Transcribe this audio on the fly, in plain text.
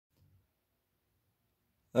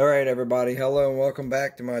Alright everybody, hello and welcome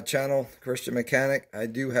back to my channel, Christian Mechanic. I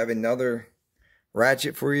do have another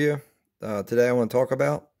ratchet for you today I want to talk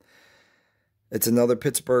about. It's another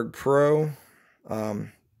Pittsburgh Pro. It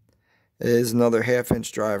is another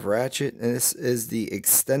 1/2-inch drive ratchet, and this is the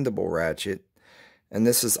extendable ratchet. And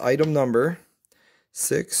this is item number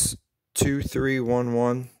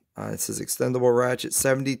 62311. It says extendable ratchet,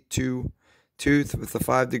 72 tooth with a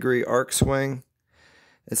 5-degree arc swing.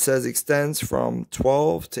 It says extends from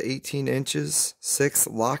 12 to 18 inches, 6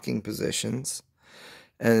 locking positions.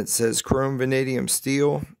 And it says chrome vanadium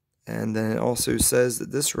steel. And then it also says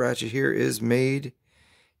that this ratchet here is made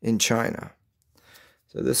in China.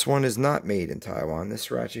 So this one is not made in Taiwan.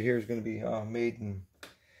 This ratchet here is going to be made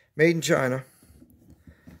in China.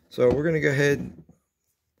 So we're going to go ahead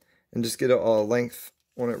and just get a length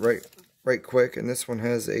on it right quick. And this one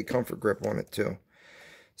has a comfort grip on it too.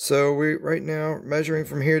 So we right now measuring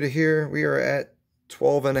from here to here, we are at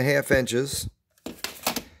 12.5 inches.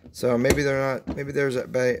 So maybe they're not. Maybe there's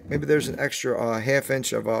an extra 1/2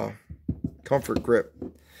 inch of comfort grip.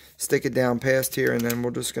 Stick it down past here, and then we're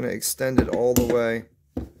just going to extend it all the way,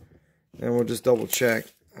 and we'll just double check.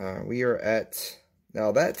 We are at,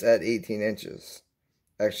 now that's at 18 inches.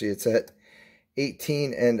 Actually, it's at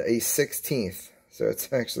 18 and a 1/16. So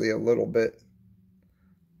it's actually a little bit.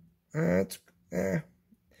 About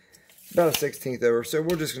a 1/16 over, so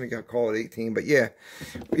we're just going to call it 18. But yeah,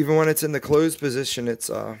 even when it's in the closed position, it's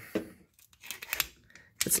a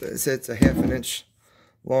 1/2 inch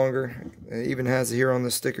longer. It even has here on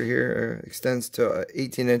the sticker here, extends to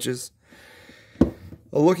 18 inches.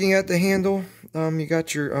 Looking at the handle, you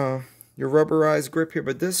got your rubberized grip here,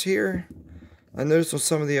 but this here, I noticed with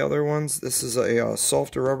some of the other ones, this is a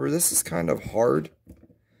softer rubber. This is kind of hard.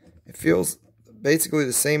 It feels basically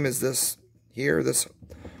the same as this here, this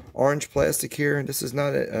orange plastic here. This is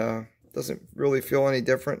not doesn't really feel any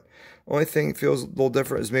different. Only thing that feels a little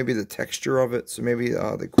different is maybe the texture of it. So maybe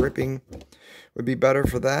the gripping would be better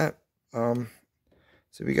for that. So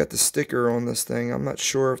we got the sticker on this thing. I'm not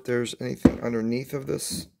sure if there's anything underneath of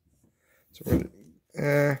this. So we're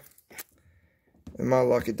gonna, in my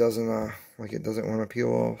luck, it doesn't want to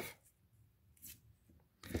peel off.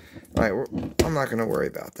 All right, I'm not gonna worry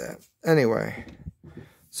about that. Anyway,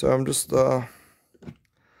 so I'm just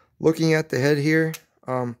looking at the head here.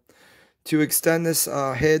 To extend this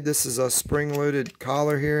head, this is a spring-loaded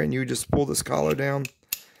collar here, and you just pull this collar down.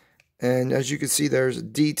 And as you can see, there's a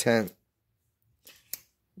detent.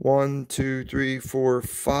 1, 2, 3, 4,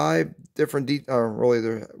 5 different really,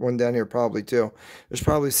 there's one down here probably too. There's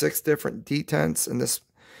probably 6 different detents, and this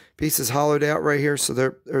piece is hollowed out right here. So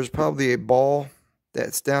there's probably a ball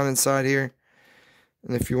that's down inside here.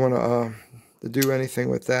 And if you want to do anything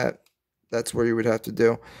with that, that's where you would have to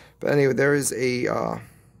do. But anyway, there is a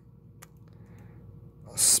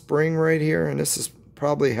spring right here, and this is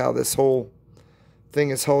probably how this whole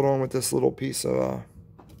thing is held on with this little piece of,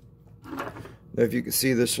 if you can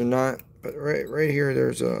see this or not, but right here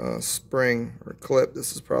there's a spring or clip.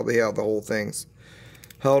 This is probably how the whole thing's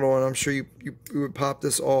held on. I'm sure you would pop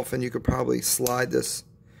this off, and you could probably slide this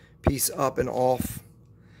piece up and off.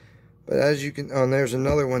 But as you can, and there's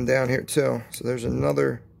another one down here too. So there's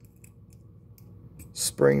another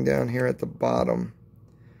spring down here at the bottom.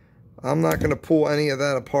 I'm not going to pull any of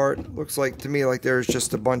that apart. Looks like to me like there's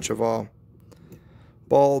just a bunch of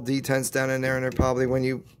ball detents down in there, and they're probably, when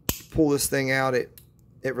you pull this thing out, it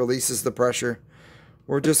releases the pressure.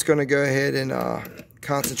 We're just going to go ahead and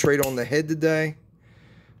concentrate on the head today.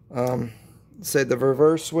 Say the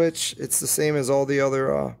reverse switch, it's the same as all the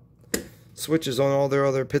other switches on all their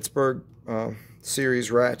other Pittsburgh series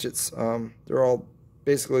ratchets. They're all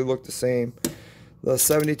basically look the same. The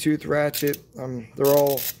 70-tooth ratchet,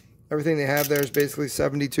 everything they have there is basically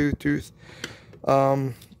 72 tooth.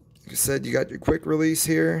 Like I said, you got your quick release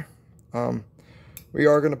here. We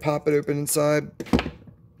are going to pop it open inside,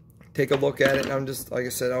 take a look at it. And I'm just, like I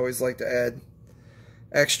said, I always like to add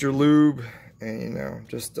extra lube and,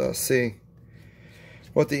 just see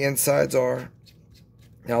what the insides are.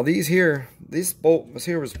 Now this bolt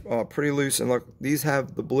here was pretty loose, and look, these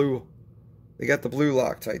have the blue. They got the blue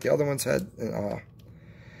Loctite. The other ones had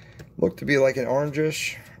looked to be like an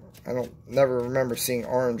orangish. I never remember seeing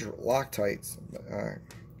orange Loctites.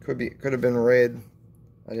 Could have been red.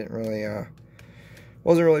 I didn't really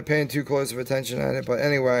wasn't really paying too close of attention at it. But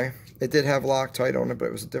anyway, it did have Loctite on it, but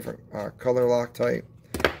it was a different color Loctite.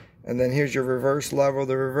 And then here's your reverse lever.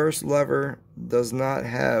 The reverse lever does not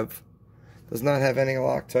have any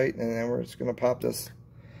Loctite. And then we're just gonna pop this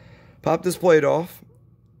plate off.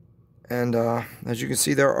 And as you can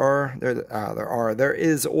see, there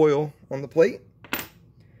is oil on the plate.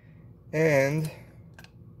 And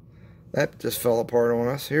That just fell apart on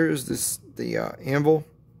us. Here's the anvil.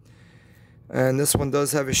 And this one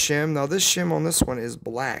does have a shim. Now this shim on this one is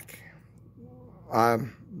black.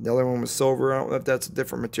 The other one was silver. I don't know if that's a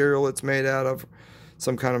different material it's made out of.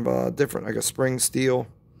 Some kind of different, like a spring steel.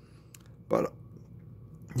 But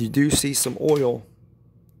you do see some oil.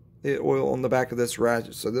 The oil on the back of this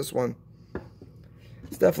ratchet. So this one,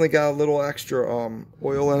 it's definitely got a little extra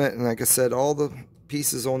oil in it. And like I said, all the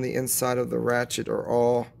pieces on the inside of the ratchet are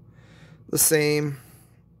all the same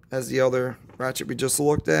as the other ratchet we just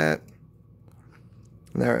looked at.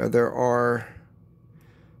 There are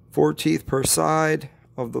 4 teeth per side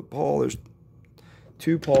of the pawl. There's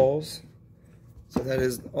 2 pawls. So that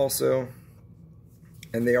is also,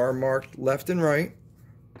 and they are marked left and right.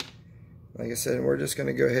 Like I said, we're just going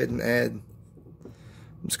to go ahead and add,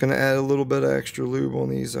 I'm just going to add a little bit of extra lube on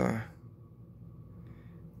these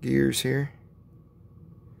gears here.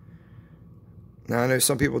 Now I know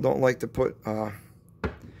some people don't like to put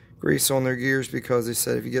grease on their gears because they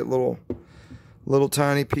said if you get little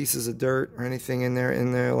tiny pieces of dirt or anything in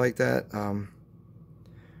there like that,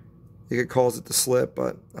 it could cause it to slip.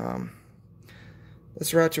 But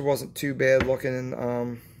this ratchet wasn't too bad looking,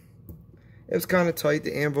 and it was kind of tight.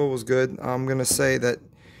 The anvil was good. I'm gonna say that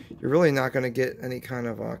you're really not gonna get any kind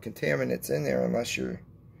of contaminants in there unless you're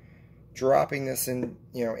dropping this in,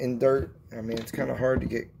 in dirt. I mean, it's kind of hard to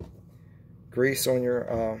get grease on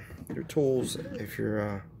your tools if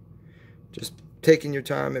you're just taking your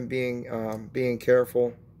time and being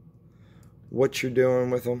careful what you're doing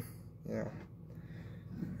with them.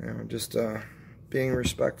 Just being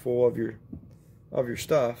respectful of your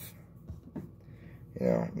stuff.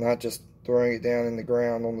 Not just throwing it down in the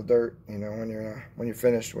ground on the dirt. When you're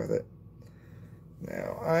finished with it.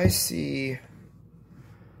 Now I see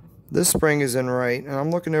this spring is in right, and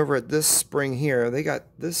I'm looking over at this spring here. They got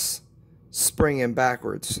this spring in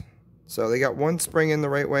backwards. So they got one spring in the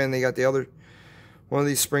right way, and they got the other. One of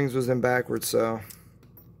these springs was in backwards, so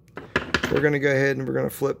we're going to go ahead and we're going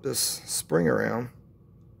to flip this spring around.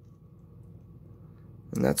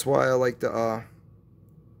 And that's why I like to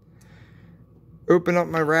open up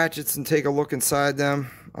my ratchets and take a look inside them.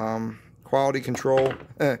 Quality control.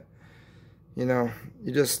 You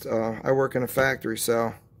just, I work in a factory,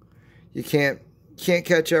 so you can't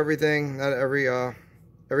catch everything. Not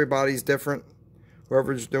everybody's different.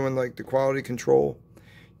 Whoever's doing like the quality control,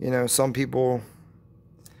 some people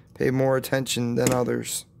pay more attention than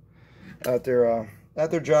others at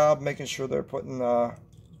their job, making sure they're putting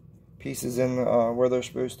pieces in where they're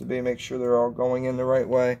supposed to be, make sure they're all going in the right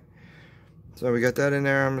way. So we got that in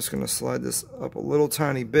there. I'm just going to slide this up a little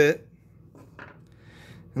tiny bit.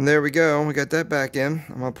 And there we go. We got that back in.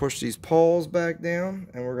 I'm going to push these pawls back down,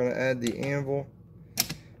 and we're going to add the anvil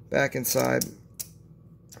back inside.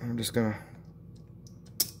 I'm just going to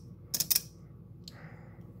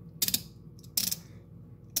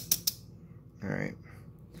Alright.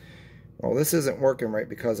 Well, this isn't working right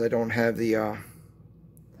because I don't have the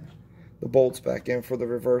bolts back in for the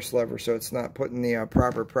reverse lever, so it's not putting the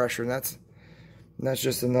proper pressure, and that's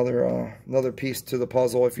just another piece to the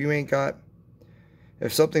puzzle.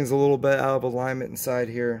 If something's a little bit out of alignment inside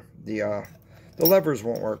here, the levers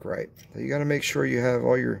won't work right. So you got to make sure you have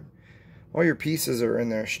all your pieces are in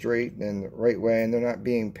there straight and the right way, and they're not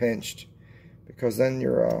being pinched, because then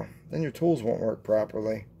your tools won't work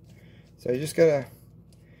properly. So you just gotta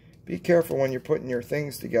be careful when you're putting your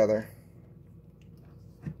things together,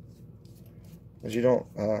 because you don't.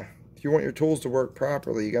 If you want your tools to work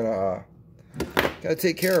properly, you gotta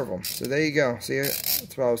take care of them. So there you go. See,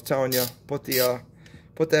 that's what I was telling you. Put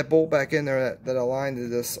that bolt back in there that aligned to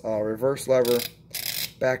this reverse lever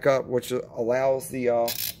back up, which allows the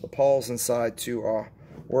pawls inside to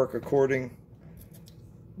work according.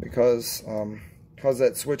 Because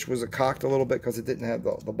that switch was cocked a little bit because it didn't have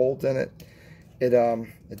the bolt in it. It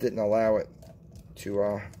didn't allow it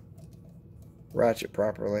to ratchet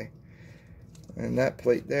properly. And that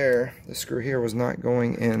plate there, the screw here, was not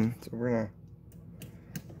going in. So we're gonna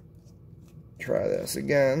try this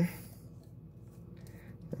again.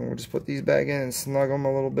 And we'll just put these back in and snug them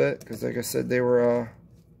a little bit, because like I said, they were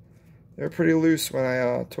pretty loose when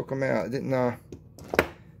I took them out. I didn't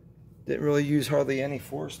really use hardly any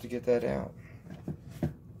force to get that out.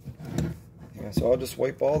 Yeah, so I'll just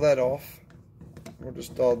wipe all that off. We'll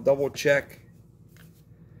just double check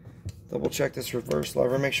this reverse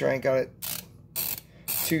lever, make sure I ain't got it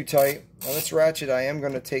too tight. Now this ratchet I am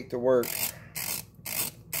going to take to work.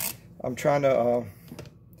 I'm trying to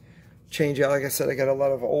change out. Like I said, I got a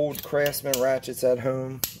lot of old Craftsman ratchets at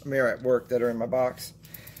home, at work, that are in my box,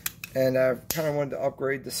 and I kind of wanted to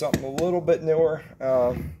upgrade to something a little bit newer.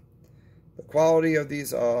 The The quality of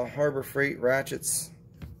these Harbor Freight ratchets,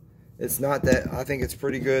 it's not that. I think it's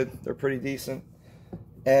pretty good. They're pretty decent.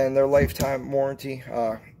 And their lifetime warranty.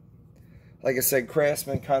 Like I said,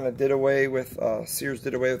 Craftsman kind of did away with, Sears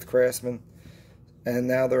did away with Craftsman. And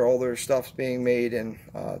now all their stuff's being made in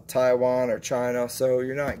Taiwan or China. So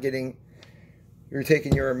you're not getting, you're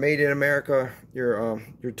taking your made in America, your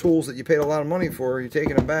tools that you paid a lot of money for, you're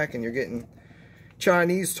taking them back and you're getting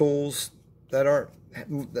Chinese tools that aren't,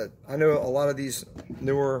 that I know a lot of these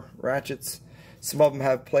newer ratchets, some of them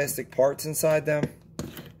have plastic parts inside them.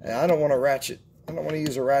 And I don't want to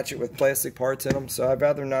use a ratchet with plastic parts in them, so I'd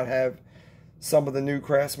rather not have some of the new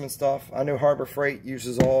Craftsman stuff. I know Harbor Freight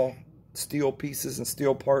uses all steel pieces and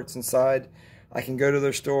steel parts inside. I can go to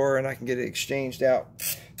their store and I can get it exchanged out.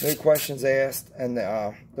 No questions asked, and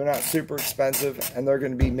they're not super expensive, and they're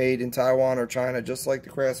going to be made in Taiwan or China just like the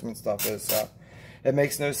Craftsman stuff is. So it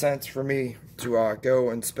makes no sense for me to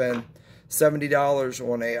go and spend $70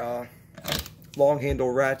 on a long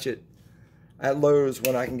handle ratchet at Lowe's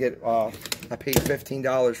when I can get, I paid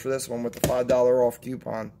 $15 for this one with the $5 off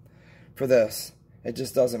coupon for this. It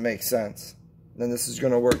just doesn't make sense. Then this is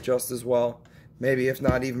going to work just as well, maybe if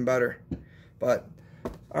not even better. But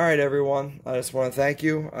alright everyone, I just want to thank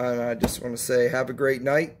you, and I just want to say have a great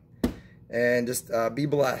night, and just be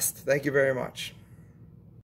blessed. Thank you very much.